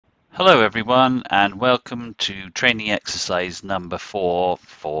Hello everyone and welcome to training exercise number 4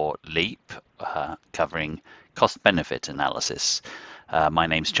 for LEAP, covering cost-benefit analysis. My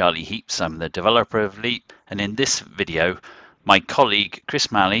name's Charlie Heaps, I'm the developer of LEAP, and in this video my colleague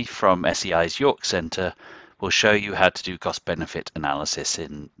Chris Malley from SEI's York Centre will show you how to do cost-benefit analysis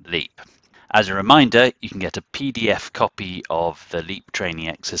in LEAP. As a reminder, you can get a PDF copy of the LEAP training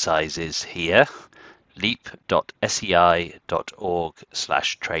exercises here,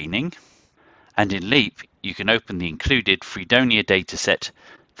 leap.sei.org/training. And in LEAP, you can open the included Freedonia dataset,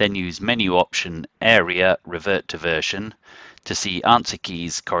 then use menu option Area Revert to Version to see answer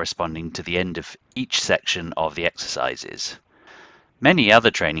keys corresponding to the end of each section of the exercises. Many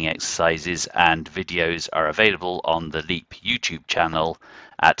other training exercises and videos are available on the LEAP YouTube channel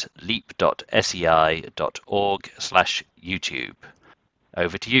at leap.sei.org/YouTube.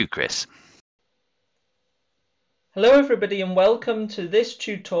 Over to you, Chris. Hello everybody and welcome to this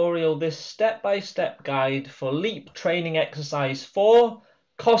tutorial, this step-by-step guide for LEAP training exercise 4,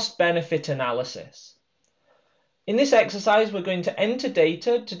 cost-benefit analysis. In this exercise we're going to enter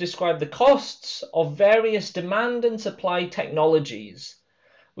data to describe the costs of various demand and supply technologies.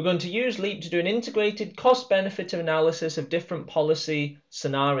 We're going to use LEAP to do an integrated cost-benefit analysis of different policy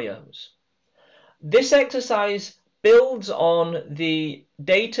scenarios. This exercise builds on the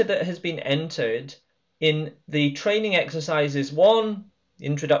data that has been entered in the training exercises 1,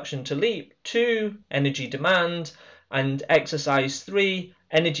 Introduction to LEAP, 2, Energy Demand, and exercise 3,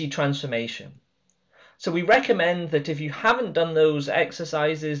 Energy Transformation. So we recommend that if you haven't done those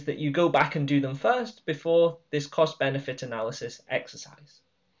exercises that you go back and do them first before this cost-benefit analysis exercise.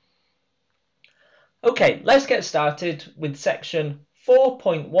 Okay, let's get started with section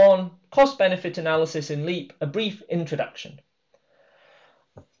 4.1, Cost-Benefit Analysis in LEAP, a brief introduction.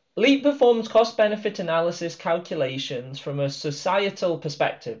 LEAP performs cost-benefit analysis calculations from a societal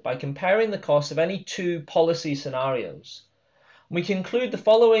perspective by comparing the costs of any two policy scenarios. We can include the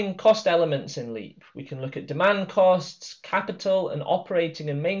following cost elements in LEAP. We can look at demand costs, capital and operating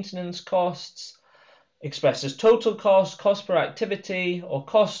and maintenance costs, expressed as total cost, cost per activity, or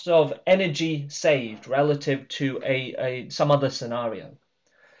cost of energy saved relative to some other scenario.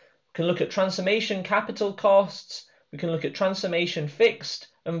 We can look at transformation capital costs. We can look at transformation fixed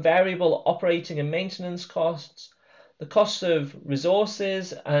and variable operating and maintenance costs, the costs of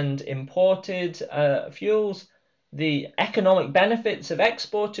resources and imported fuels, the economic benefits of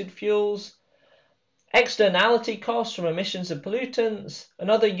exported fuels, externality costs from emissions of pollutants, and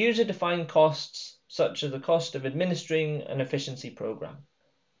other user-defined costs such as the cost of administering an efficiency program.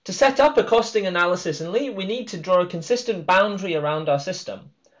 To set up a costing analysis in LEAP, we need to draw a consistent boundary around our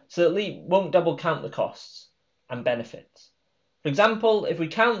system so that LEAP won't double count the costs and benefits. For example, if we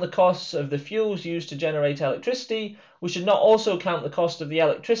count the costs of the fuels used to generate electricity, we should not also count the cost of the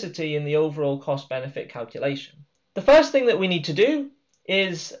electricity in the overall cost-benefit calculation. The first thing that we need to do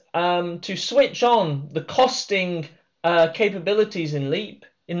is to switch on the costing capabilities in LEAP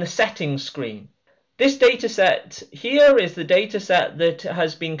in the settings screen. This dataset here is the dataset that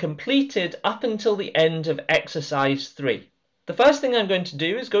has been completed up until the end of exercise 3. The first thing I'm going to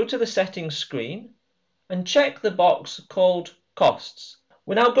do is go to the settings screen and check the box called Costs.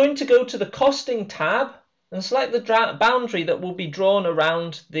 We're now going to go to the Costing tab and select the boundary that will be drawn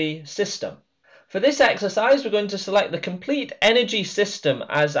around the system. For this exercise, we're going to select the complete energy system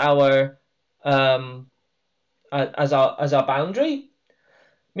as our boundary,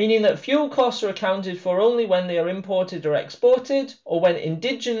 meaning that fuel costs are accounted for only when they are imported or exported, or when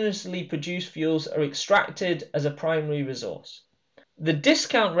indigenously produced fuels are extracted as a primary resource. The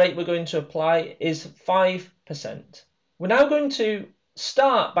discount rate we're going to apply is 5%. We're now going to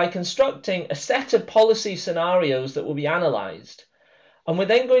start by constructing a set of policy scenarios that will be analysed. And we're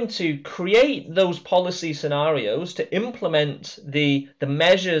then going to create those policy scenarios to implement the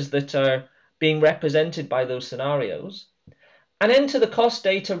measures that are being represented by those scenarios, and enter the cost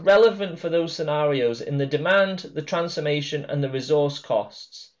data relevant for those scenarios in the demand, the transformation, and the resource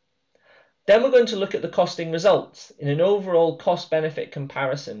costs. Then we're going to look at the costing results in an overall cost-benefit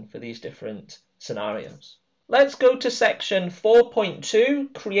comparison for these different scenarios. Let's go to section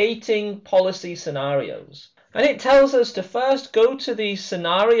 4.2, Creating Policy Scenarios. And it tells us to first go to the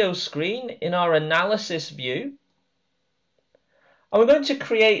scenario screen in our analysis view. And we're going to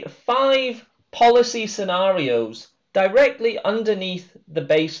create 5 policy scenarios directly underneath the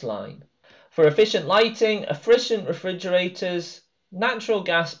baseline for efficient lighting, efficient refrigerators, natural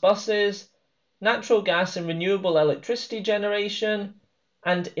gas buses, natural gas and renewable electricity generation,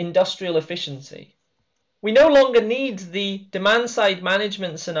 and industrial efficiency. We no longer need the demand-side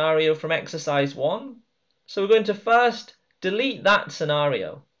management scenario from exercise 1, so we're going to first delete that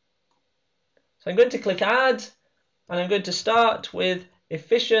scenario. So I'm going to click Add, and I'm going to start with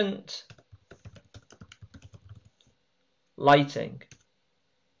efficient lighting.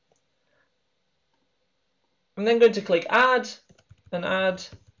 I'm then going to click Add and add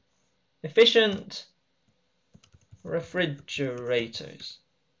efficient refrigerators.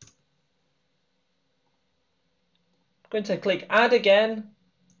 I'm going to click Add again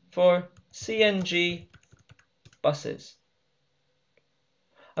for CNG buses.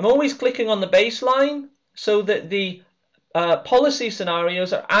 I'm always clicking on the baseline so that the policy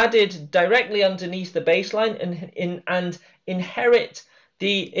scenarios are added directly underneath the baseline and inherit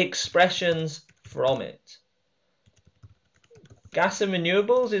the expressions from it. Gas and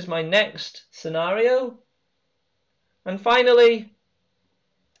renewables is my next scenario. And finally,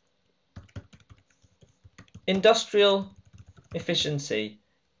 industrial efficiency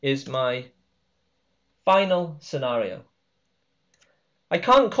is my final scenario. I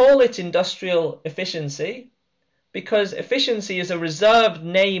can't call it industrial efficiency because efficiency is a reserved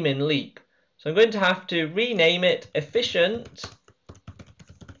name in LEAP. So I'm going to have to rename it efficient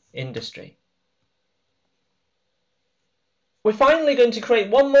industry. We're finally going to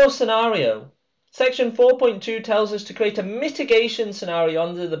create one more scenario. Section 4.2 tells us to create a mitigation scenario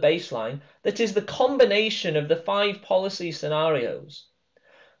under the baseline that is the combination of the 5 policy scenarios.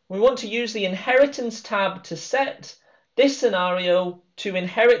 We want to use the inheritance tab to set this scenario to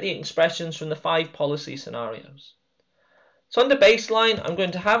inherit the expressions from the 5 policy scenarios. So under baseline, I'm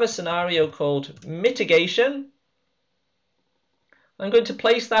going to have a scenario called mitigation. I'm going to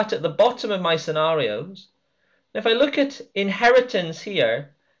place that at the bottom of my scenarios. If I look at inheritance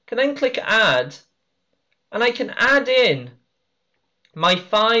here, I can then click Add, and I can add in my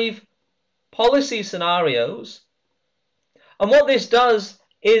 5 policy scenarios. And what this does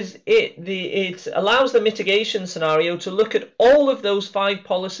is it allows the mitigation scenario to look at all of those 5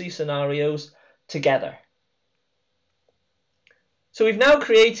 policy scenarios together. So we've now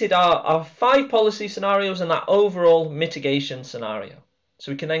created our 5 policy scenarios and that overall mitigation scenario.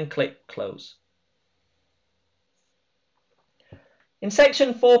 So we can then click Close. In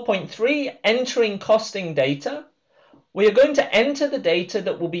section 4.3, entering costing data, we are going to enter the data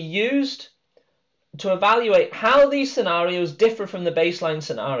that will be used to evaluate how these scenarios differ from the baseline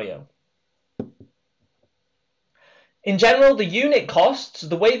scenario. In general, the unit costs,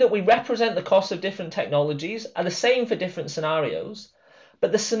 the way that we represent the costs of different technologies, are the same for different scenarios,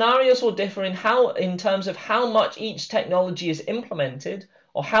 but the scenarios will differ in terms of how much each technology is implemented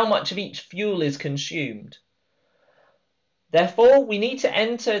or how much of each fuel is consumed. Therefore, we need to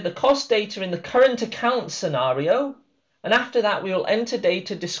enter the cost data in the current account scenario, and after that we will enter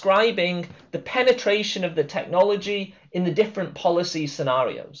data describing the penetration of the technology in the different policy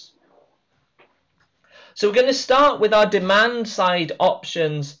scenarios. So we're going to start with our demand side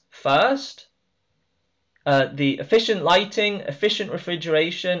options first, the efficient lighting, efficient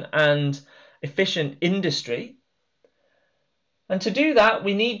refrigeration, and efficient industry. And to do that,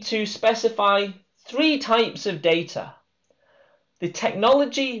 we need to specify 3 types of data. The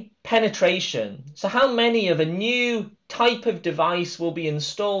technology penetration, so how many of a new type of device will be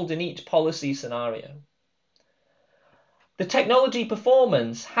installed in each policy scenario. The technology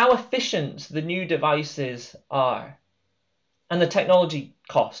performance, how efficient the new devices are. And the technology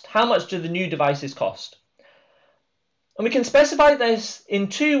cost, how much do the new devices cost. And we can specify this in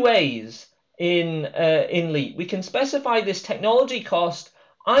 2 ways in LEAP. We can specify this technology cost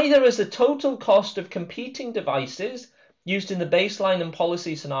either as the total cost of competing devices used in the baseline and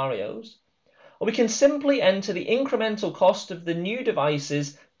policy scenarios, or we can simply enter the incremental cost of the new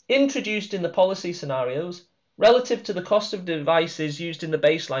devices introduced in the policy scenarios relative to the cost of devices used in the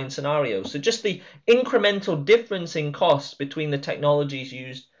baseline scenarios. So just the incremental difference in costs between the technologies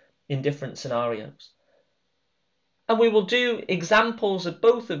used in different scenarios. And we will do examples of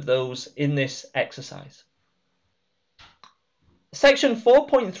both of those in this exercise. Section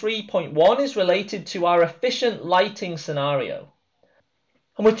 4.3.1 is related to our efficient lighting scenario.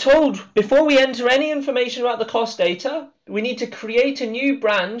 And we're told before we enter any information about the cost data, we need to create a new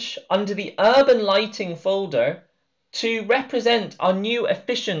branch under the urban lighting folder to represent our new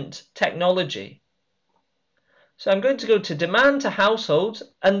efficient technology. So I'm going to go to demand to households,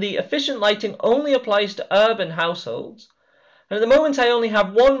 and the efficient lighting only applies to urban households. And at the moment I only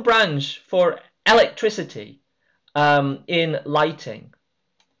have 1 branch for electricity in lighting.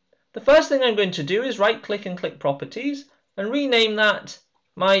 The first thing I'm going to do is right click and click properties and rename that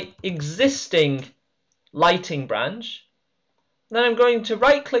my existing lighting branch. Then I'm going to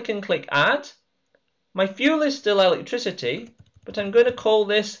right click and click add. My fuel is still electricity, but I'm going to call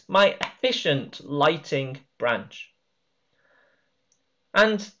this my efficient lighting branch.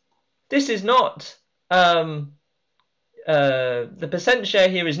 And this is not, the percent share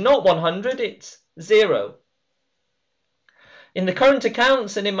here is not 100, it's 0. In the current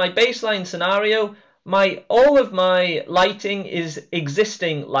accounts and in my baseline scenario, all of my lighting is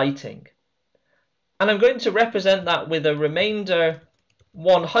existing lighting. And I'm going to represent that with a remainder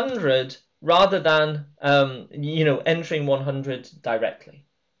 100 rather than entering 100 directly.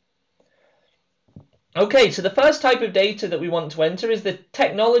 Okay, so the first type of data that we want to enter is the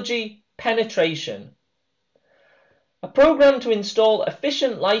technology penetration. A program to install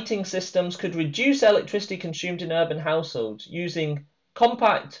efficient lighting systems could reduce electricity consumed in urban households using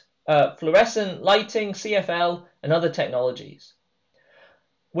compact fluorescent lighting, CFL, and other technologies.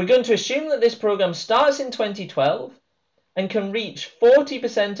 We're going to assume that this program starts in 2012 and can reach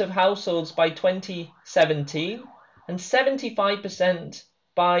 40% of households by 2017 and 75%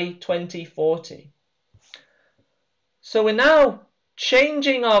 by 2040. So we're now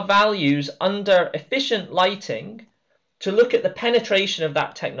changing our values under efficient lighting to look at the penetration of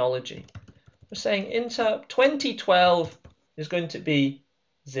that technology. We're saying into 2012 is going to be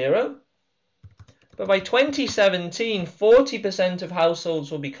 0, but by 2017, 40% of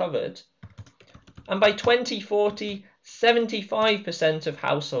households will be covered, and by 2040, 75% of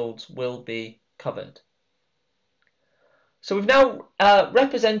households will be covered. So we've now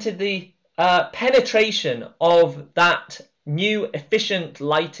represented the penetration of that new efficient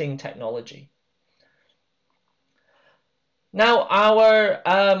lighting technology. Now, our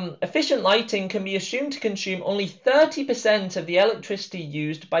efficient lighting can be assumed to consume only 30% of the electricity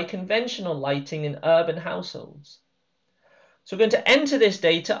used by conventional lighting in urban households. So we're going to enter this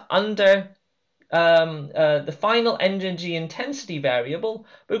data under the final energy intensity variable.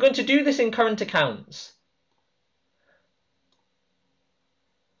 We're going to do this in current accounts.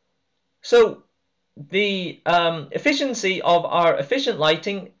 So the efficiency of our efficient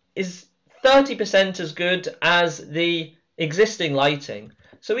lighting is 30% as good as the existing lighting.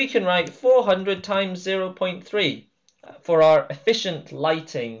 So we can write 400 times 0.3 for our efficient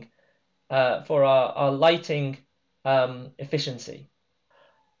lighting, for our lighting efficiency.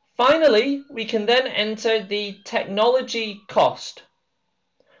 Finally, we can then enter the technology cost.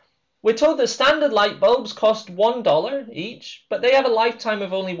 We're told that standard light bulbs cost $1 each, but they have a lifetime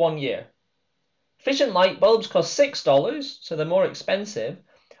of only 1 year. Efficient light bulbs cost $6, so they're more expensive,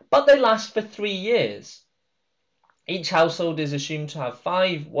 but they last for 3 years. Each household is assumed to have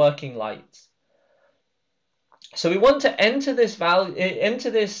 5 working lights. So we want to enter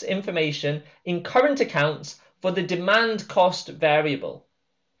this information in current accounts for the demand cost variable.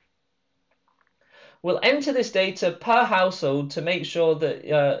 We'll enter this data per household to make sure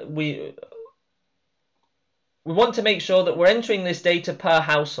that we want to make sure that we're entering this data per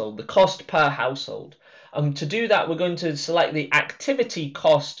household, the cost per household. To do that, we're going to select the activity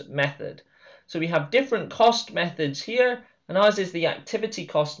cost method. So we have different cost methods here, and ours is the activity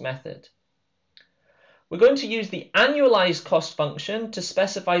cost method. We're going to use the annualized cost function to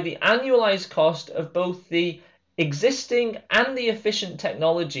specify the annualized cost of both the existing and the efficient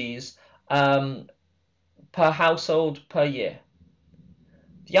technologies per household per year.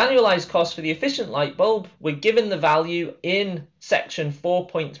 The annualized cost for the efficient light bulb, we're given the value in section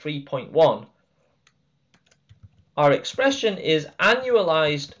 4.3.1. Our expression is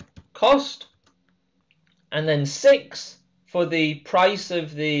annualized cost and then 6 for the price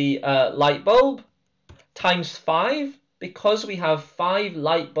of the light bulb times 5, because we have 5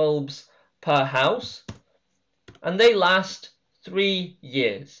 light bulbs per house and they last 3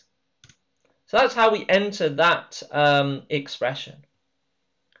 years. So that's how we enter that expression.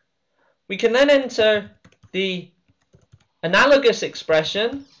 We can then enter the analogous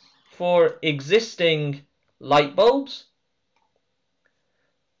expression for existing light bulbs.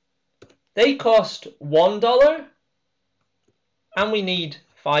 They cost $1 and we need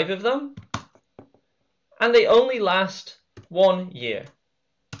 5 of them, and they only last 1 year.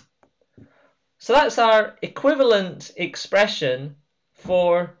 So that's our equivalent expression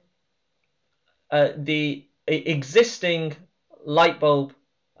for the existing light bulb,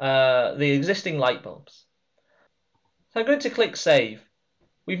 the existing light bulbs. So I'm going to click Save.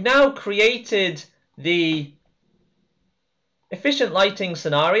 We've now created the efficient lighting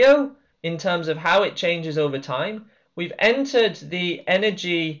scenario in terms of how it changes over time. We've entered the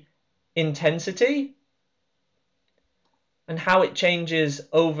energy intensity and how it changes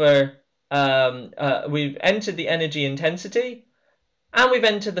over, we've entered the energy intensity and we've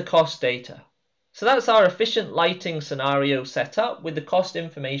entered the cost data. So that's our efficient lighting scenario set up with the cost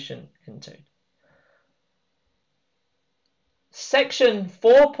information entered. Section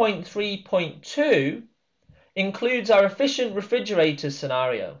 4.3.2 includes our efficient refrigerator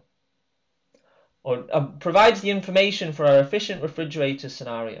scenario. or provides the information for our efficient refrigerator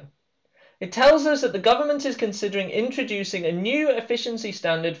scenario. It tells us that the government is considering introducing a new efficiency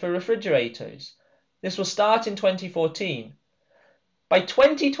standard for refrigerators. This will start in 2014. By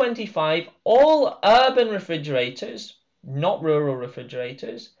 2025, all urban refrigerators, not rural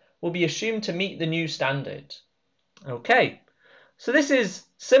refrigerators, will be assumed to meet the new standard. Okay, so this is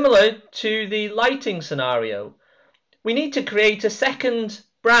similar to the lighting scenario. We need to create a second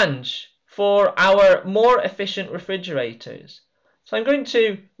branch for our more efficient refrigerators. So I'm going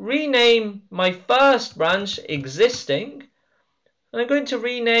to rename my first branch existing, and I'm going to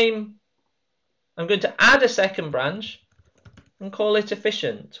add a second branch and call it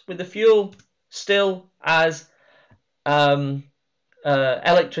efficient, with the fuel still as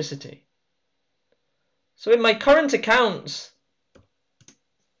electricity. So in my current accounts,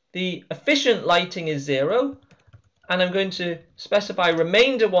 the efficient lighting is 0, and I'm going to specify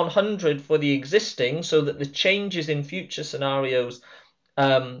remainder 100 for the existing, so that the changes in future scenarios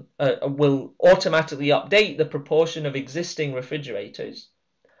will automatically update the proportion of existing refrigerators.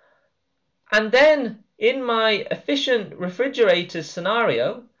 And then in my efficient refrigerators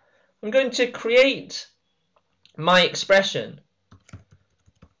scenario, I'm going to create my expression.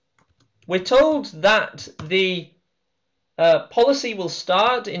 We're told that the policy will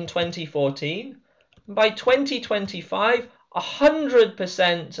start in 2014. By 2025,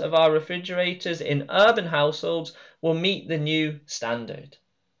 100% of our refrigerators in urban households will meet the new standard.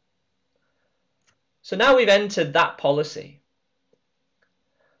 So now we've entered that policy.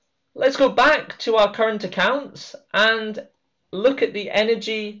 Let's go back to our current accounts and look at the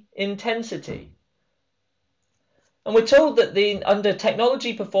energy intensity. And we're told that under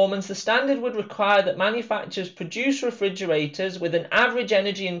technology performance, the standard would require that manufacturers produce refrigerators with an average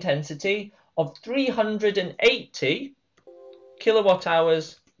energy intensity of 380 kilowatt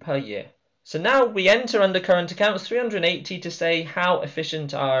hours per year. So now we enter under current accounts 380 to say how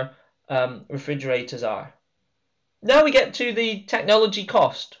efficient our refrigerators are. Now we get to the technology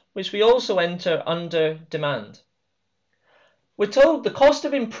cost, which we also enter under demand. We're told the cost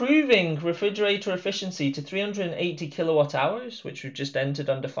of improving refrigerator efficiency to 380 kilowatt hours, which we've just entered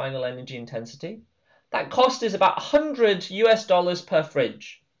under final energy intensity, that cost is about $100 per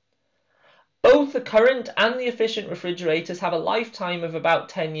fridge. Both the current and the efficient refrigerators have a lifetime of about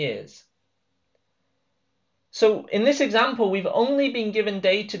 10 years. So in this example, we've only been given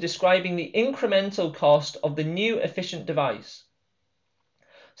data describing the incremental cost of the new efficient device.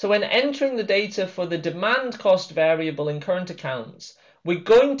 So when entering the data for the demand cost variable in current accounts, we're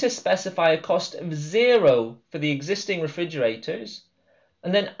going to specify a cost of 0 for the existing refrigerators,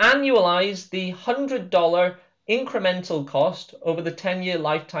 and then annualize the $100 incremental cost over the 10-year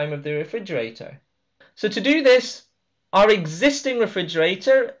lifetime of the refrigerator. So to do this, our existing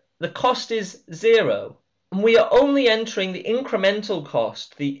refrigerator, the cost is 0. And we are only entering the incremental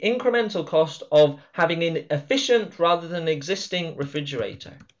cost of having an efficient rather than existing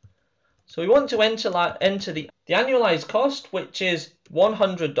refrigerator. So we want to enter the annualized cost, which is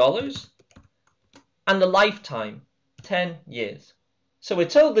 $100, and the lifetime, 10 years. So we're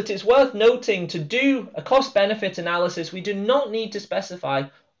told that it's worth noting, to do a cost-benefit analysis, we do not need to specify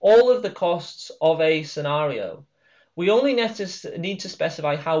all of the costs of a scenario. We only need to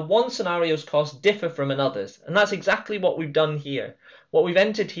specify how one scenario's costs differ from another's, and that's exactly what we've done here. What we've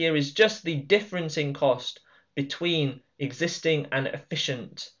entered here is just the difference in cost between existing and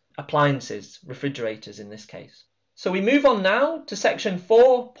efficient appliances, refrigerators in this case. So we move on now to section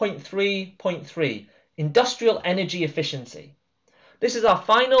 4.3.3, industrial energy efficiency. This is our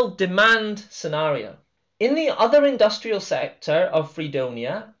final demand scenario. In the other industrial sector of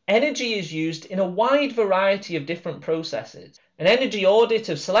Freedonia, energy is used in a wide variety of different processes. An energy audit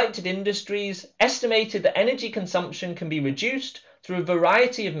of selected industries estimated that energy consumption can be reduced through a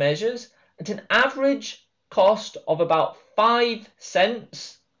variety of measures at an average cost of about 5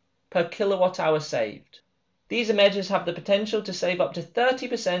 cents per kilowatt hour saved. These measures have the potential to save up to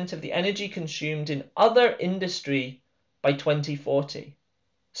 30% of the energy consumed in other industry by 2040.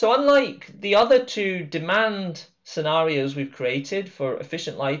 So unlike the other two demand scenarios we've created for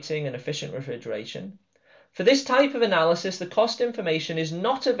efficient lighting and efficient refrigeration, for this type of analysis, the cost information is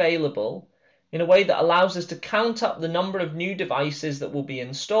not available in a way that allows us to count up the number of new devices that will be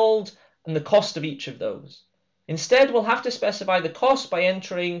installed and the cost of each of those. Instead, we'll have to specify the cost by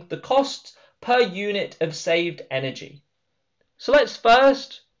entering the costs per unit of saved energy. So let's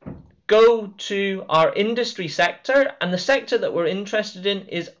first go to our industry sector, and the sector that we're interested in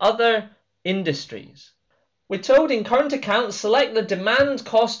is other industries. We're told in current accounts, select the demand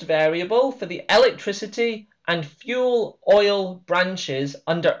cost variable for the electricity and fuel oil branches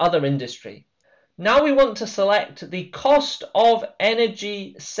under other industry. Now we want to select the cost of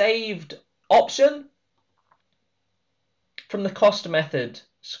energy saved option from the cost method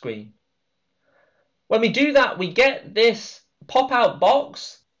screen. When we do that, we get this pop-out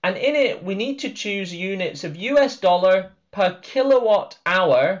box, and in it we need to choose units of US dollar per kilowatt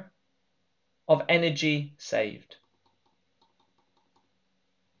hour of energy saved.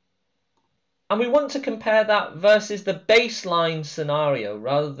 And we want to compare that versus the baseline scenario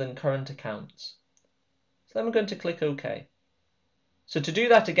rather than current accounts. So then we're going to click OK. So to do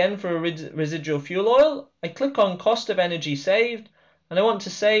that again for a residual fuel oil, I click on cost of energy saved, and I want to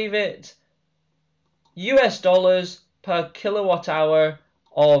save it US dollars per kilowatt hour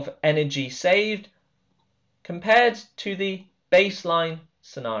of energy saved compared to the baseline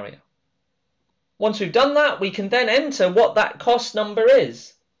scenario. Once we've done that, we can then enter what that cost number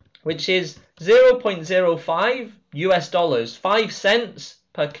is, which is 0.05 US dollars, 5 cents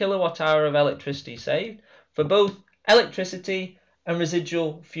per kilowatt hour of electricity saved for both electricity and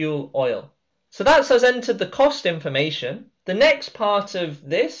residual fuel oil. So that's us entered the cost information. The next part of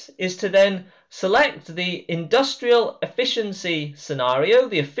this is to then select the industrial efficiency scenario,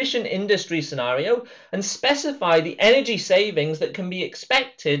 the efficient industry scenario, and specify the energy savings that can be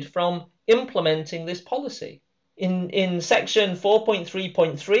expected from implementing this policy. In section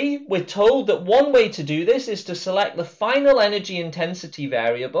 4.3.3, we're told that one way to do this is to select the final energy intensity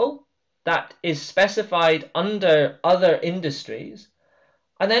variable that is specified under other industries,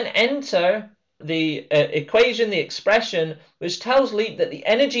 and then enter the equation, the expression, which tells LEAP that the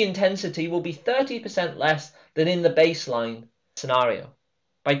energy intensity will be 30% less than in the baseline scenario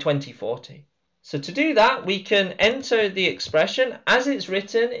by 2040. So to do that, we can enter the expression as it's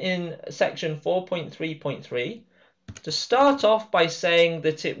written in section 4.3.3, to start off by saying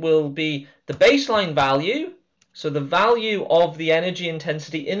that it will be the baseline value, so the value of the energy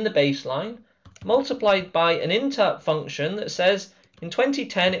intensity in the baseline, multiplied by an interp function that says in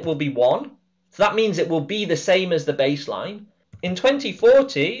 2010 it will be 1. So that means it will be the same as the baseline. In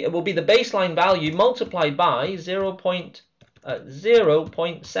 2040, it will be the baseline value multiplied by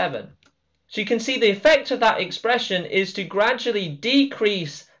 0.7. So you can see the effect of that expression is to gradually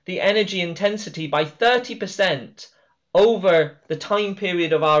decrease the energy intensity by 30% over the time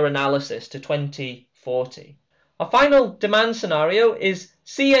period of our analysis to 2040. Our final demand scenario is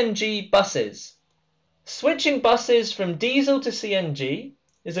CNG buses. Switching buses from diesel to CNG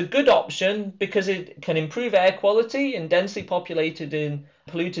is a good option because it can improve air quality in densely populated and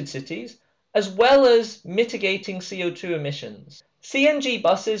polluted cities, as well as mitigating CO2 emissions. CNG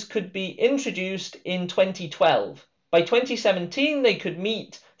buses could be introduced in 2012. By 2017, they could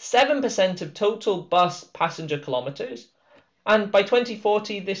meet 7% of total bus passenger kilometers, and by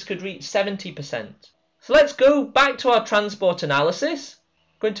 2040, this could reach 70%. So let's go back to our transport analysis.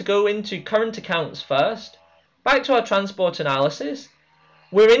 I'm going to go into current accounts first. Back to our transport analysis.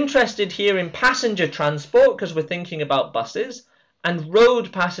 We're interested here in passenger transport because we're thinking about buses, and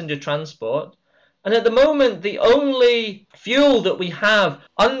road passenger transport. And at the moment, the only fuel that we have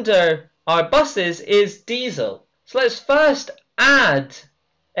under our buses is diesel. So let's first add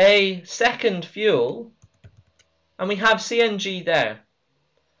a second fuel, and we have CNG there.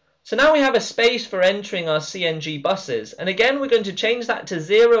 So now we have a space for entering our CNG buses. And again, we're going to change that to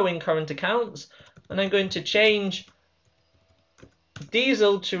 0 in current accounts, and I'm going to change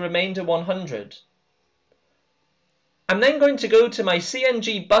diesel to remainder 100. I'm then going to go to my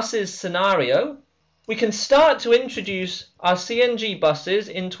CNG buses scenario. We can start to introduce our CNG buses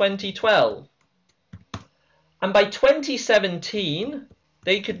in 2012. And by 2017,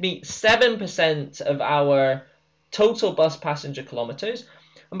 they could meet 7% of our total bus passenger kilometers.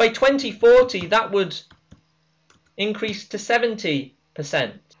 And by 2040, that would increase to 70%.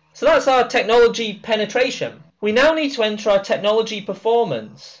 So that's our technology penetration. We now need to enter our technology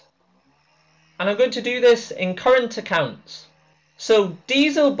performance. And I'm going to do this in current accounts. So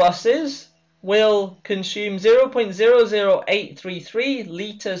diesel buses will consume 0.00833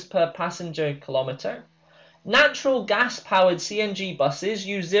 litres per passenger kilometre. Natural gas-powered CNG buses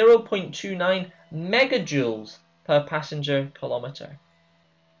use 0.29 megajoules per passenger kilometre.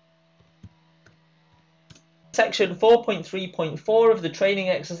 Section 4.3.4 of the training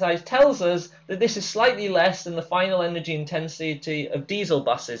exercise tells us that this is slightly less than the final energy intensity of diesel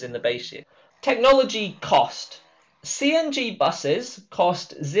buses in the base year. Technology cost. CNG buses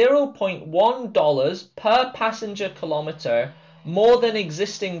cost $0.1 per passenger kilometre more than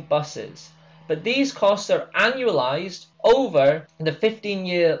existing buses, but these costs are annualized over the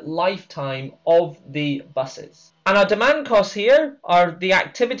 15-year lifetime of the buses. And our demand costs here are the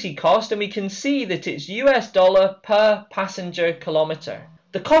activity cost, and we can see that it's US dollar per passenger kilometre.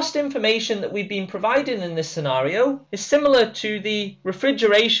 The cost information that we've been providing in this scenario is similar to the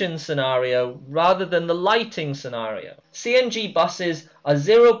refrigeration scenario rather than the lighting scenario. CNG buses are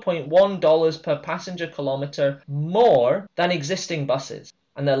 $0.1 per passenger kilometre more than existing buses,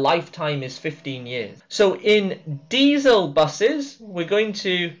 and their lifetime is 15 years. So in diesel buses, we're going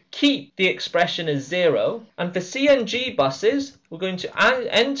to keep the expression as 0, and for CNG buses, we're going to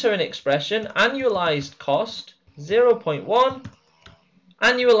enter an expression, annualized cost, 0.1,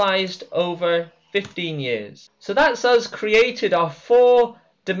 annualized over 15 years. So that's us created our 4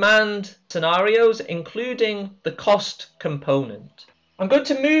 demand scenarios, including the cost component. I'm going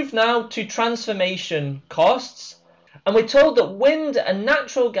to move now to transformation costs. And we're told that wind and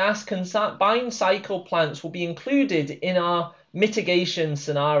natural gas combined cycle plants will be included in our mitigation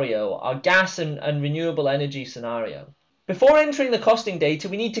scenario, our gas and renewable energy scenario. Before entering the costing data,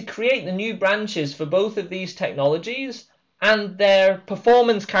 we need to create the new branches for both of these technologies and their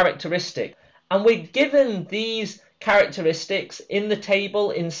performance characteristics. And we're given these characteristics in the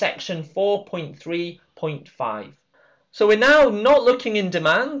table in section 4.3.5. So we're now not looking in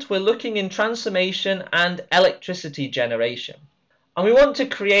demand, we're looking in transformation and electricity generation. And we want to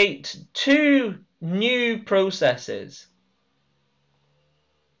create 2 new processes.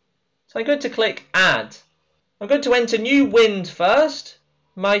 So I'm going to click Add. I'm going to enter new wind first.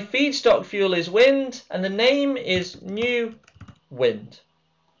 My feedstock fuel is wind and the name is new wind.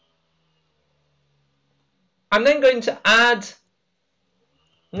 I'm then going to add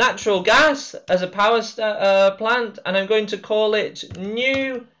natural gas as a power plant, and I'm going to call it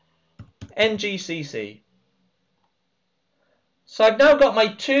new NGCC. So I've now got my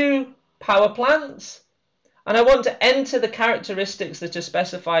 2 power plants, and I want to enter the characteristics that are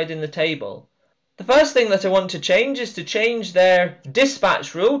specified in the table. The first thing that I want to change is to change their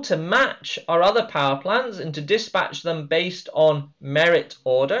dispatch rule to match our other power plants and to dispatch them based on merit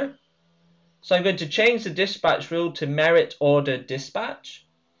order. So I'm going to change the dispatch rule to merit order dispatch.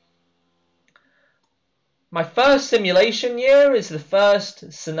 My first simulation year is the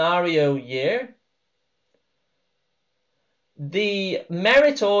first scenario year. The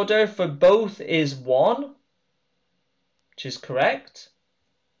merit order for both is 1, which is correct.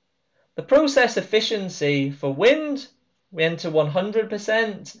 The process efficiency for wind, we enter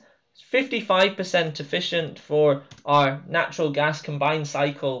 100%, 55% efficient for our natural gas combined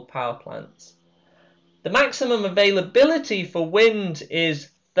cycle power plants. The maximum availability for wind is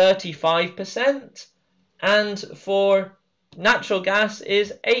 35%, and for natural gas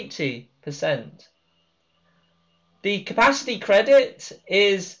is 80%. The capacity credit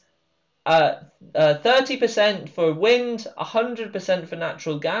is 30% for wind, 100% for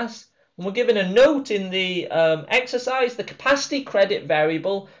natural gas. And we're given a note in the exercise. The capacity credit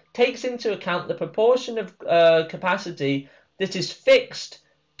variable takes into account the proportion of capacity that is fixed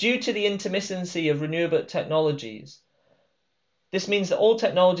due to the intermittency of renewable technologies. This means that all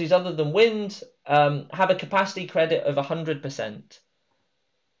technologies other than wind have a capacity credit of 100%.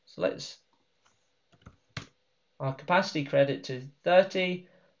 So let's our capacity credit to 30%.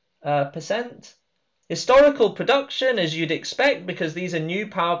 Historical production, as you'd expect, because these are new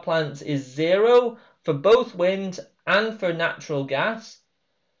power plants, is 0 for both wind and for natural gas.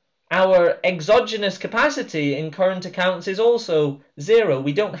 Our exogenous capacity in current accounts is also 0.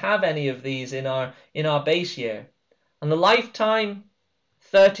 We don't have any of these in our base year. And the lifetime,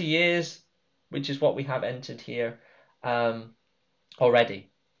 30 years, which is what we have entered here already.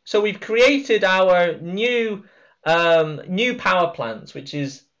 So we've created our new power plants, which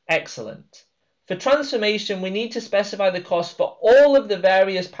is excellent. For transformation, we need to specify the cost for all of the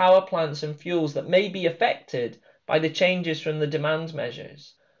various power plants and fuels that may be affected by the changes from the demand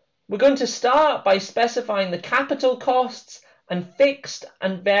measures. We're going to start by specifying the capital costs and fixed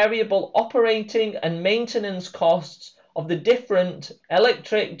and variable operating and maintenance costs of the different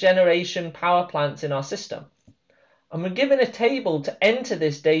electric generation power plants in our system. And we're given a table to enter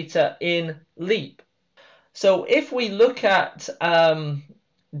this data in LEAP. So if we look at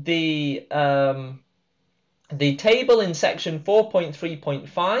the table in section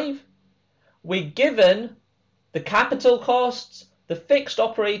 4.3.5, we're given the capital costs, the fixed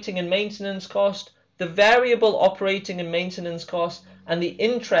operating and maintenance cost, the variable operating and maintenance cost, and the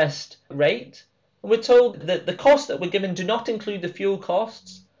interest rate. And we're told that the costs that we're given do not include the fuel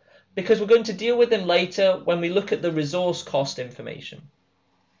costs, because we're going to deal with them later when we look at the resource cost information.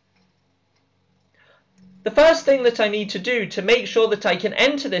 The first thing that I need to do to make sure that I can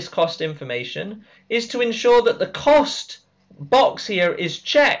enter this cost information is to ensure that the cost box here is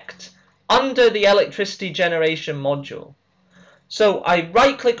checked under the electricity generation module. So I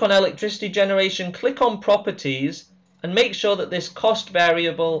right click on electricity generation, click on properties, and make sure that this cost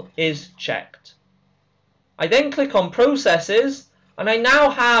variable is checked. I then click on processes, and I now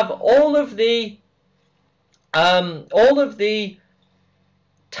have all of the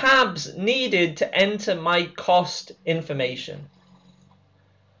tabs needed to enter my cost information.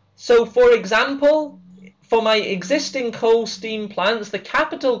 So for example, for my existing coal steam plants, the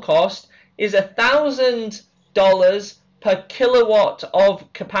capital cost is $1,000 per kilowatt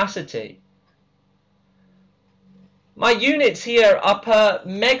of capacity. My units here are per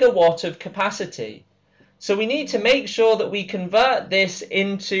megawatt of capacity. So we need to make sure that we convert this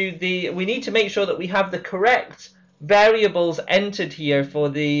into we need to make sure that we have the correct variables entered here for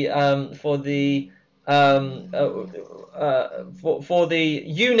the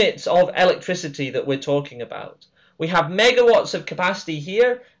units of electricity that we're talking about. We have megawatts of capacity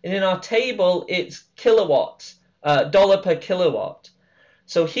here, and in our table it's kilowatts, dollar per kilowatt.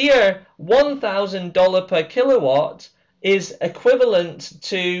 So here, $1,000 per kilowatt is equivalent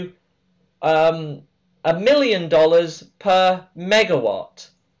to $1 million per megawatt.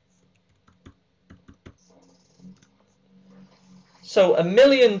 So $1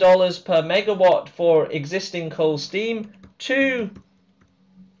 million per megawatt for existing coal steam, $2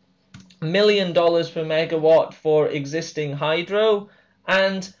 million per megawatt for existing hydro,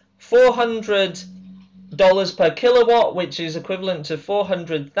 and $400 per kilowatt, which is equivalent to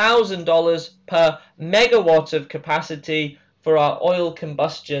 $400,000 per megawatt of capacity for our oil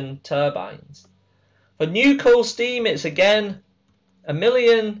combustion turbines. For new coal steam, it's again $1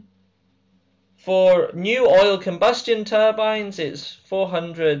 million. For new oil combustion turbines, it's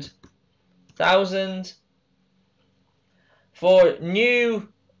 400,000. For new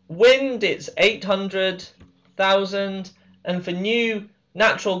wind, it's 800,000. And for new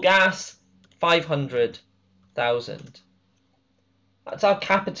natural gas, 500,000. That's our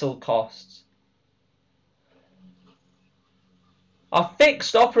capital costs. Our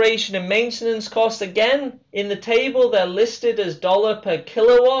fixed operation and maintenance costs, again, in the table, they're listed as dollar per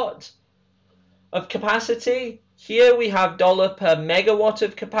kilowatt of capacity. Here we have dollar per megawatt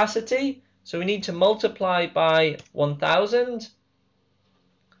of capacity, so we need to multiply by 1,000.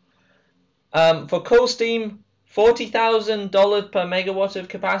 For coal steam, $40,000 per megawatt of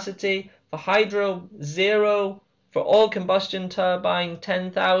capacity. For hydro, 0. For oil combustion turbine,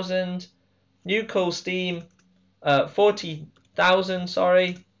 10,000. New coal steam, 40,000,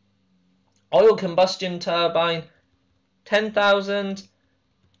 sorry. Oil combustion turbine, 10,000.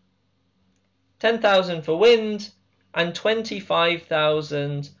 10,000 for wind, and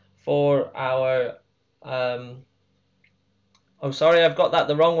 25,000 for our sorry, I've got that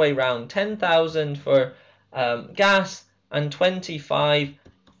the wrong way round. 10,000 for gas and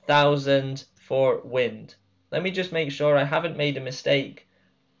 25,000 for wind. Let me just make sure I haven't made a mistake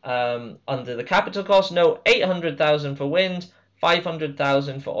under the capital cost. No, 800,000 for wind,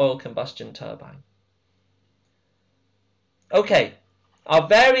 500,000 for oil combustion turbine. Okay. Our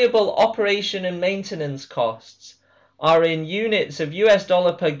variable operation and maintenance costs are in units of US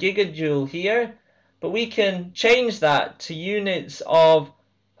dollar per gigajoule here, but we can change that to units of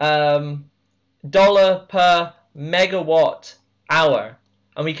dollar per megawatt hour,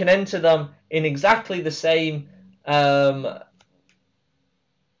 and we can enter them in exactly the same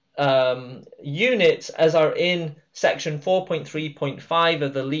units as are in section 4.3.5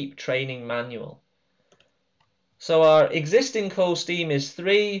 of the LEAP training manual. So our existing coal steam is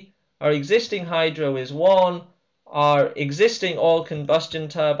 3, our existing hydro is 1, our existing oil combustion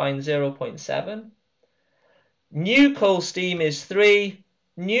turbine 0.7. New coal steam is 3,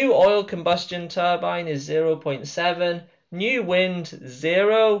 new oil combustion turbine is 0.7, new wind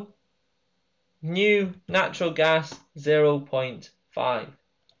 0, new natural gas 0.5.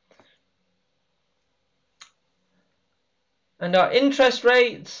 And our interest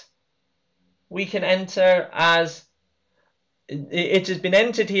rates, we can enter as, it has been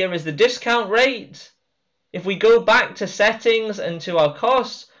entered here as the discount rate. If we go back to settings and to our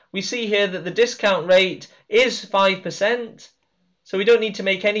costs, we see here that the discount rate is 5%. So we don't need to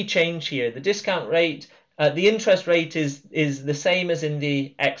make any change here. The discount rate, the interest rate is the same as in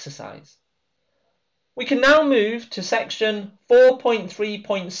the exercise. We can now move to section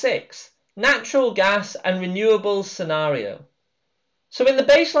 4.3.6, natural gas and renewables scenario. So in the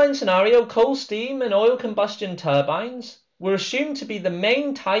baseline scenario, coal steam and oil combustion turbines were assumed to be the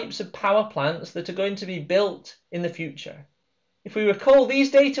main types of power plants that are going to be built in the future. If we recall,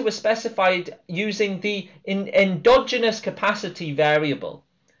 these data were specified using the endogenous capacity variable.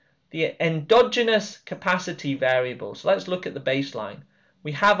 The endogenous capacity variable. So let's look at the baseline.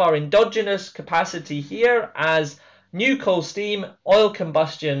 We have our endogenous capacity here as new coal steam, oil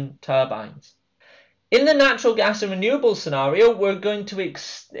combustion turbines. In the natural gas and renewables scenario, we're going to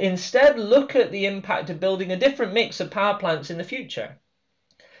instead look at the impact of building a different mix of power plants in the future.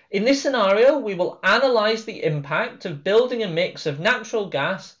 In this scenario, we will analyse the impact of building a mix of natural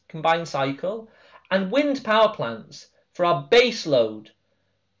gas, combined cycle, and wind power plants for our base load,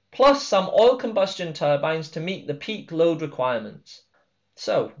 plus some oil combustion turbines to meet the peak load requirements.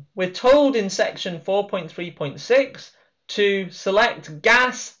 So, we're told in section 4.3.6 to select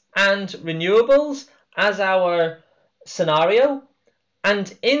gas and renewables as our scenario,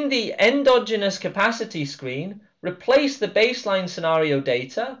 and in the endogenous capacity screen, replace the baseline scenario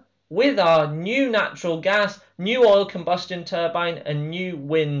data with our new natural gas, new oil combustion turbine, and new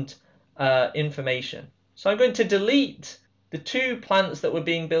wind information. So I'm going to delete the two plants that were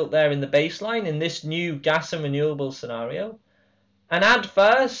being built there in the baseline in this new gas and renewables scenario, and add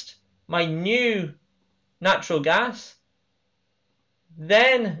first my new natural gas,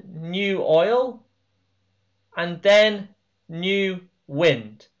 then new oil, and then new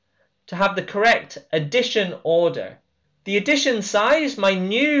wind to have the correct addition order. The addition size, my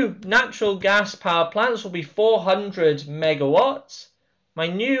new natural gas power plants will be 400 megawatts. My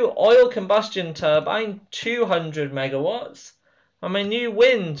new oil combustion turbine, 200 megawatts. And my new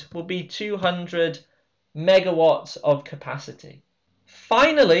wind will be 200 megawatts of capacity.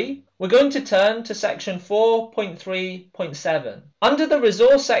 Finally, we're going to turn to section 4.3.7. Under the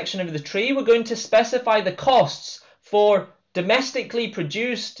resource section of the tree, we're going to specify the costs for domestically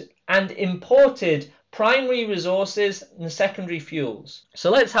produced and imported primary resources and secondary fuels. So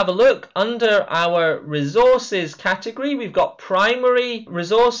let's have a look. Under our resources category, we've got primary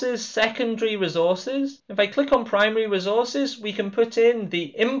resources, secondary resources. If I click on primary resources, we can put in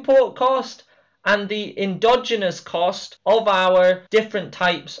the import cost and the endogenous cost of our different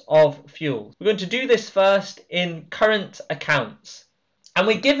types of fuel. We're going to do this first in current accounts. And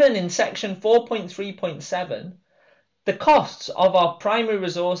we're given in section 4.3.7 the costs of our primary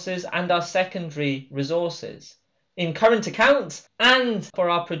resources and our secondary resources in current accounts and for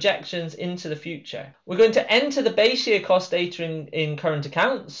our projections into the future. We're going to enter the base year cost data in current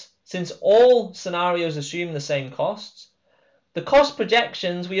accounts, since all scenarios assume the same costs. The cost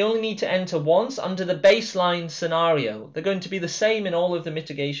projections we only need to enter once under the baseline scenario. They're going to be the same in all of the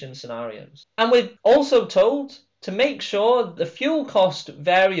mitigation scenarios. And we're also told to make sure the fuel cost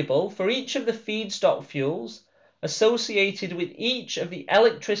variable for each of the feedstock fuels associated with each of the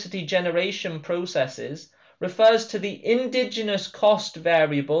electricity generation processes refers to the indigenous cost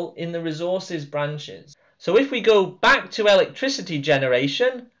variable in the resources branches. So if we go back to electricity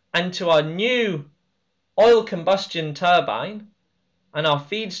generation and to our new oil combustion turbine and our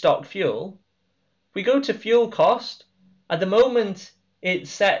feedstock fuel, we go to fuel cost. At the moment it's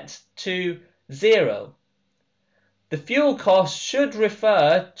set to 0. The fuel cost should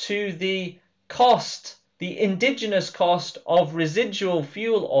refer to the cost, the indigenous cost of residual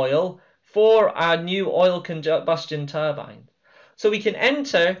fuel oil for our new oil combustion turbine. So we can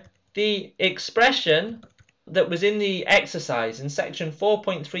enter the expression that was in the exercise in section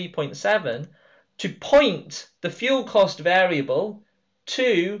 4.3.7 to point the fuel cost variable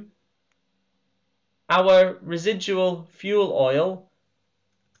to our residual fuel oil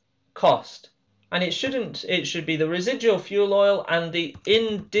cost. And it should be the residual fuel oil and the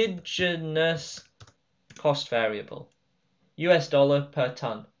indigenous cost variable, US dollar per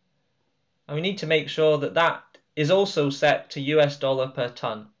ton. And we need to make sure that that is also set to US dollar per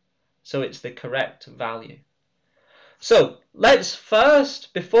ton, so it's the correct value. So let's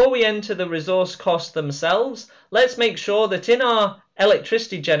first, before we enter the resource costs themselves, let's make sure that in our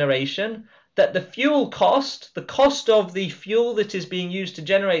electricity generation, that the fuel cost, the cost of the fuel that is being used to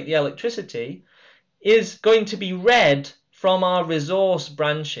generate the electricity, is going to be read from our resource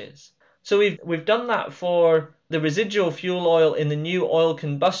branches. So we've done that for the residual fuel oil in the new oil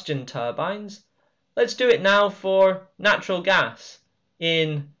combustion turbines. Let's do it now for natural gas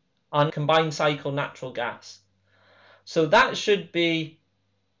in our combined cycle natural gas. So that should be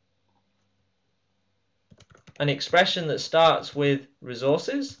an expression that starts with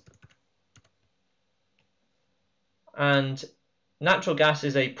resources, and natural gas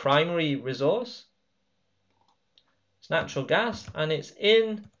is a primary resource. It's natural gas and it's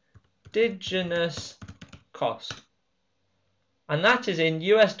indigenous cost, and that is in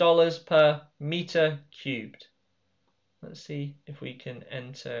US dollars per meter cubed. Let's see if we can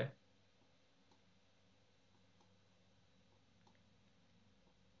enter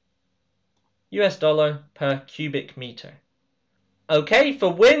US dollar per cubic meter. Okay,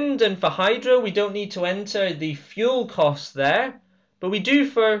 for wind and for hydro we don't need to enter the fuel costs there, but we do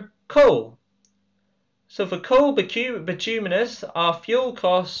for coal. So for coal bituminous, our fuel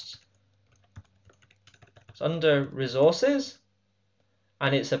costs So under resources,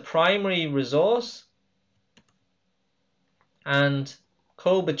 and it's a primary resource, and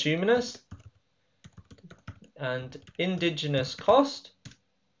coal bituminous and indigenous cost.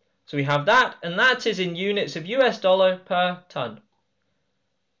 So we have that, and that is in units of US dollar per ton.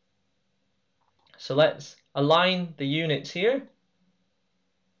 So let's align the units here.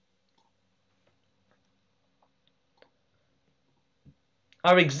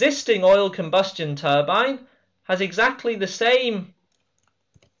 Our existing oil combustion turbine has exactly the same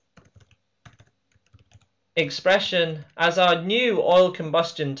expression as our new oil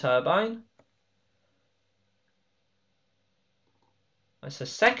combustion turbine. That's a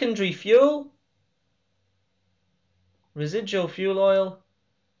secondary fuel, residual fuel oil,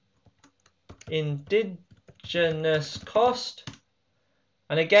 indigenous cost,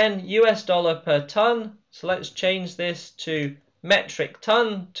 and again US dollar per ton. So let's change this to metric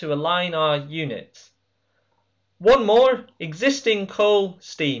ton to align our units. One more, existing coal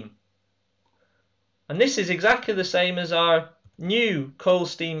steam. And this is exactly the same as our new coal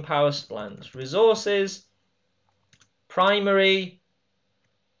steam power plants. Resources, primary,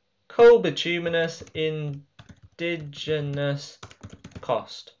 coal bituminous, indigenous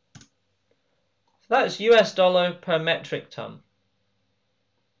cost. So that's US dollar per metric ton.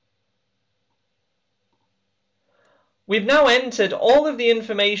 We've now entered all of the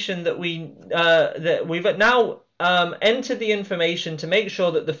information that we've now entered the information to make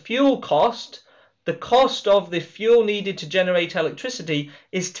sure that the fuel cost, the cost of the fuel needed to generate electricity,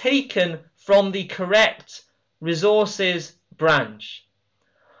 is taken from the correct resources branch.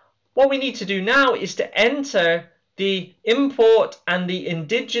 What we need to do now is to enter the import and the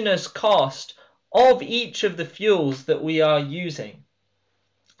indigenous cost of each of the fuels that we are using.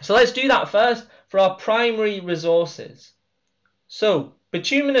 So let's do that first for our primary resources. So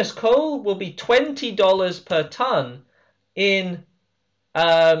bituminous coal will be $20 per ton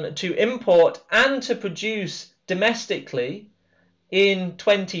to import and to produce domestically in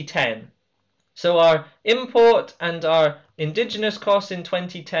 2010. So our import and our indigenous costs in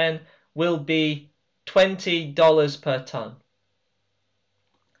 2010 will be $20 per ton.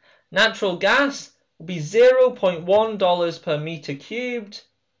 Natural gas will be $0.1 per meter cubed,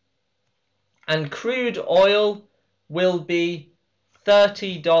 and crude oil will be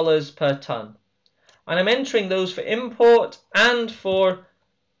 $30 per ton. And I'm entering those for import and for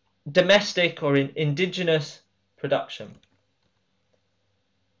domestic or indigenous production.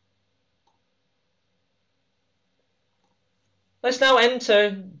 Let's now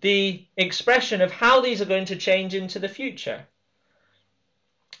enter the expression of how these are going to change into the future.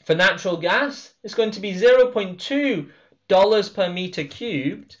 For natural gas, it's going to be $0.2 per meter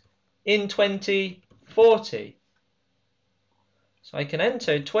cubed in 2040. So I can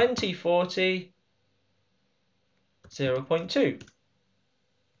enter 2040 0.2.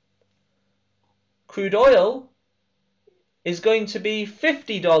 Crude oil is going to be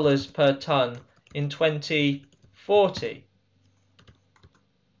 $50 per ton in 2040.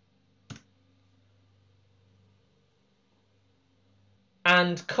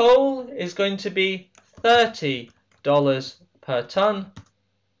 And coal is going to be $30 per ton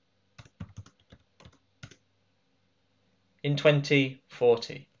in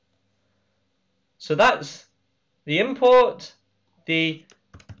 2040. So that's the import, the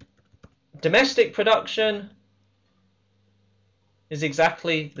domestic production is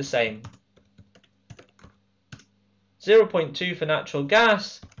exactly the same. 0.2 for natural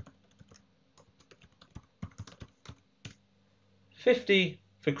gas, 50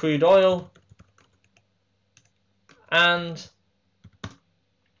 for crude oil, and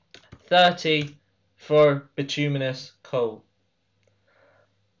 30 for bituminous coal.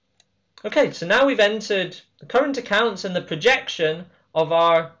 Okay, so now we've entered the current accounts and the projection of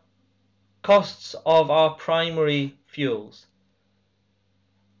our costs of our primary fuels.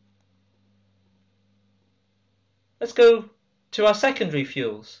 Let's go to our secondary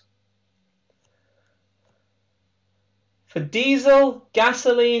fuels. For diesel,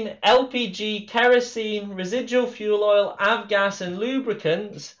 gasoline, LPG, kerosene, residual fuel oil, avgas and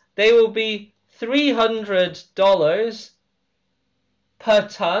lubricants, they will be $300 per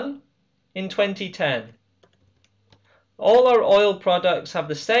ton in 2010. All our oil products have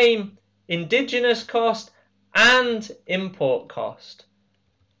the same indigenous cost and import cost.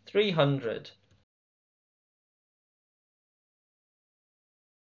 300.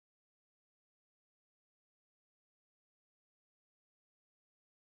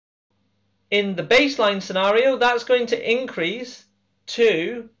 In the baseline scenario, that's going to increase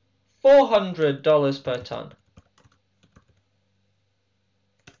to $400 per ton.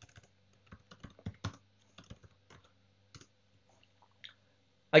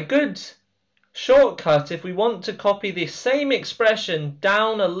 A good shortcut, if we want to copy the same expression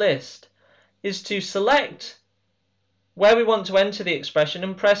down a list, is to select where we want to enter the expression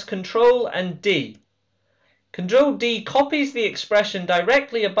and press Ctrl and D. Ctrl D copies the expression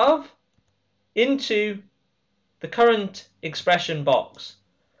directly above into the current expression box.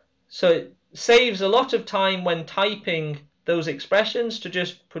 So it saves a lot of time when typing those expressions to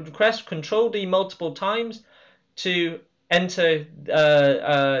just press Ctrl D multiple times to enter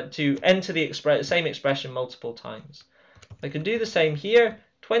the same expression multiple times. I can do the same here,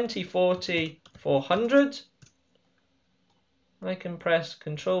 20, 40, 400. I can press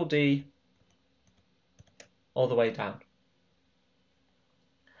Ctrl D all the way down.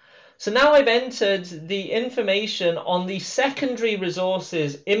 So now I've entered the information on the secondary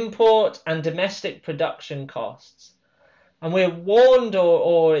resources import and domestic production costs. And we're warned,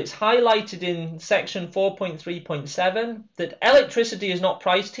 or it's highlighted in section 4.3.7, that electricity is not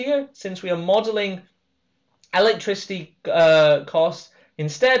priced here, since we are modeling electricity costs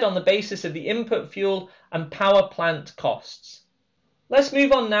instead on the basis of the input fuel and power plant costs. Let's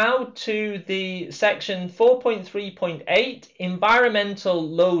move on now to the section 4.3.8, environmental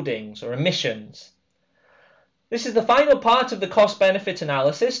loadings or emissions. This is the final part of the cost-benefit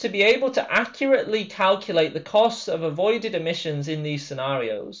analysis. To be able to accurately calculate the costs of avoided emissions in these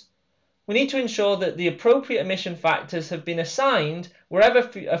scenarios, we need to ensure that the appropriate emission factors have been assigned wherever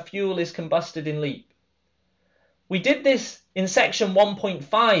a fuel is combusted in LEAP. We did this in section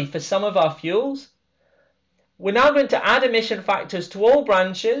 1.5 for some of our fuels. We're now going to add emission factors to all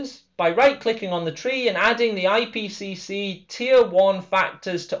branches by right-clicking on the tree and adding the IPCC Tier 1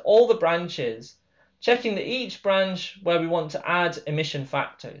 factors to all the branches, checking that each branch where we want to add emission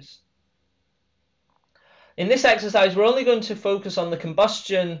factors. In this exercise, we're only going to focus on the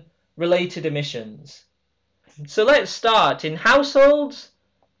combustion-related emissions. So let's start. In households,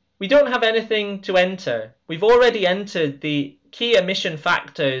 we don't have anything to enter. We've already entered the key emission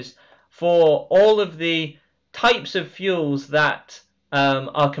factors for all of the types of fuels that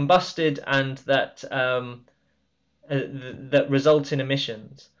are combusted and that result in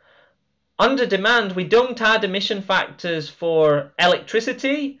emissions. Under demand, we don't add emission factors for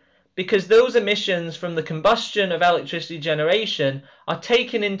electricity because those emissions from the combustion of electricity generation are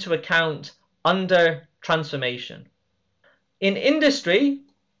taken into account under transformation. In industry,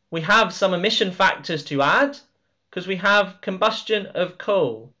 we have some emission factors to add because we have combustion of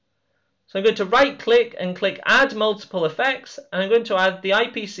coal. So I'm going to right click and click add multiple effects, and I'm going to add the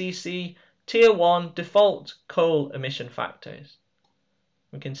IPCC Tier 1 default coal emission factors.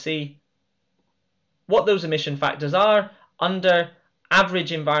 We can see what those emission factors are under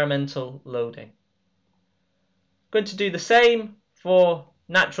average environmental loading. I'm going to do the same for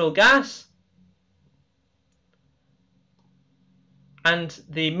natural gas, and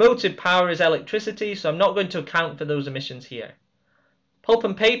the motive power is electricity, so I'm not going to account for those emissions here. Pulp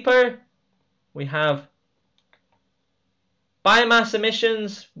and paper, we have biomass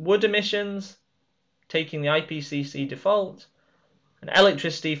emissions, wood emissions, taking the IPCC default, and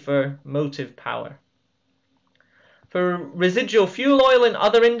electricity for motive power. For residual fuel oil in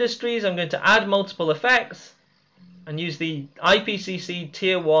other industries, I'm going to add multiple effects and use the IPCC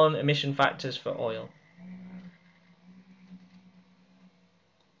Tier 1 emission factors for oil.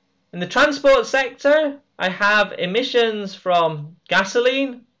 In the transport sector, I have emissions from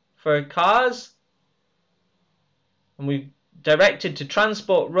gasoline for cars, and we've directed to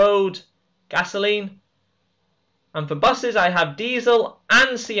transport road gasoline, and for buses I have diesel and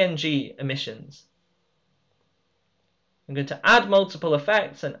CNG emissions. I'm going to add multiple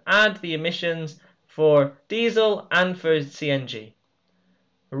effects and add the emissions for diesel and for CNG.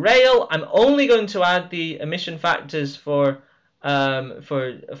 For rail, I'm only going to add the emission factors for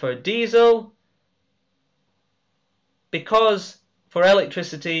diesel, because for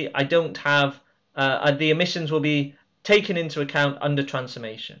electricity I don't have the emissions will be taken into account under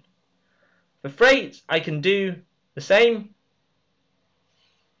transformation. For freight, I can do the same.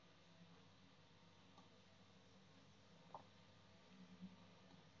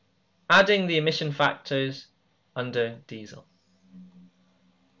 Adding the emission factors under diesel.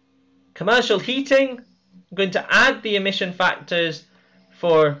 Commercial heating, I'm going to add the emission factors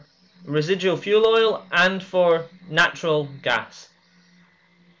for residual fuel oil and for natural gas.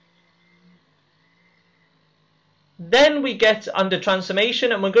 Then we get under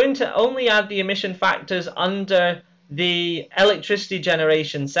transformation, and we're going to only add the emission factors under the electricity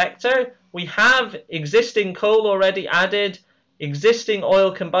generation sector. We have existing coal already added, existing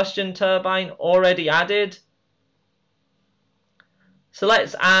oil combustion turbine already added. So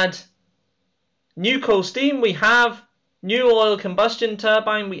let's add new coal steam. We have new oil combustion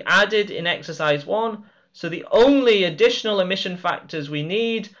turbine we added in exercise 1. So the only additional emission factors we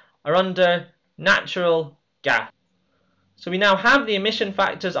need are under natural gas. So we now have the emission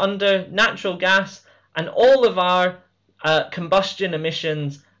factors under natural gas and all of our combustion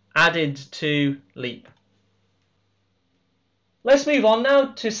emissions added to LEAP. Let's move on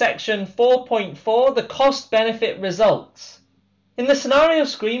now to section 4.4, the cost-benefit results. In the scenario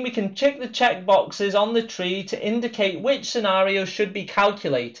screen, we can check the checkboxes on the tree to indicate which scenario should be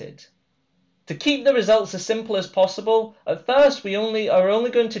calculated. To keep the results as simple as possible, at first we are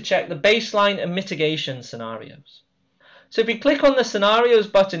only going to check the baseline and mitigation scenarios. So if we click on the scenarios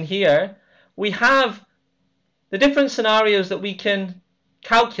button here, we have the different scenarios that we can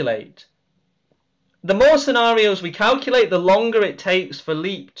calculate. The more scenarios we calculate, the longer it takes for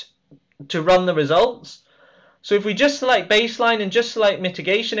LEAP to run the results. So if we just select baseline and just select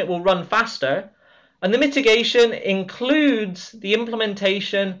mitigation, it will run faster. And the mitigation includes the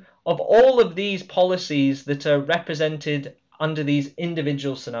implementation of all of these policies that are represented under these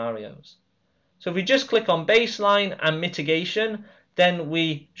individual scenarios. So if we just click on baseline and mitigation, then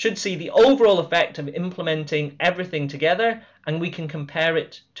we should see the overall effect of implementing everything together, and we can compare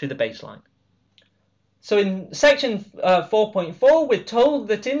it to the baseline. So in section 4.4, we're told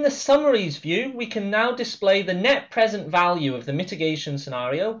that in the summaries view, we can now display the net present value of the mitigation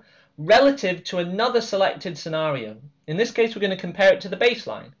scenario relative to another selected scenario. In this case, we're going to compare it to the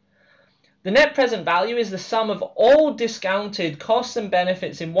baseline. The net present value is the sum of all discounted costs and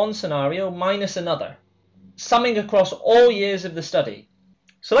benefits in one scenario minus another, summing across all years of the study.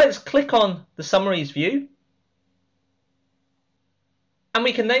 So let's click on the summaries view. And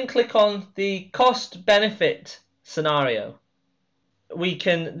we can then click on the cost-benefit scenario. We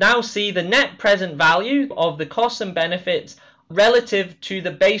can now see the net present value of the costs and benefits relative to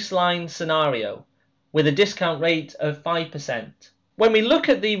the baseline scenario with a discount rate of 5%. When we look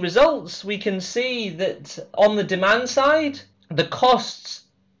at the results, we can see that on the demand side, the costs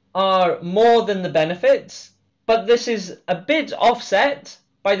are more than the benefits, but this is a bit offset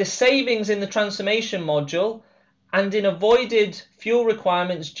by the savings in the transformation module and in avoided fuel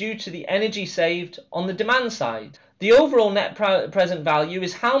requirements due to the energy saved on the demand side. The overall net present value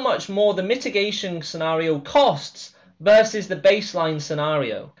is how much more the mitigation scenario costs versus the baseline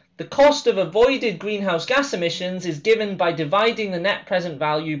scenario. The cost of avoided greenhouse gas emissions is given by dividing the net present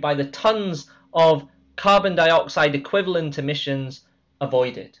value by the tons of carbon dioxide equivalent emissions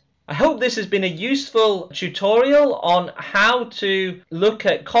avoided. I hope this has been a useful tutorial on how to look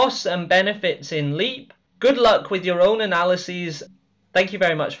at costs and benefits in LEAP. Good luck with your own analyses. Thank you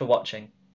very much for watching.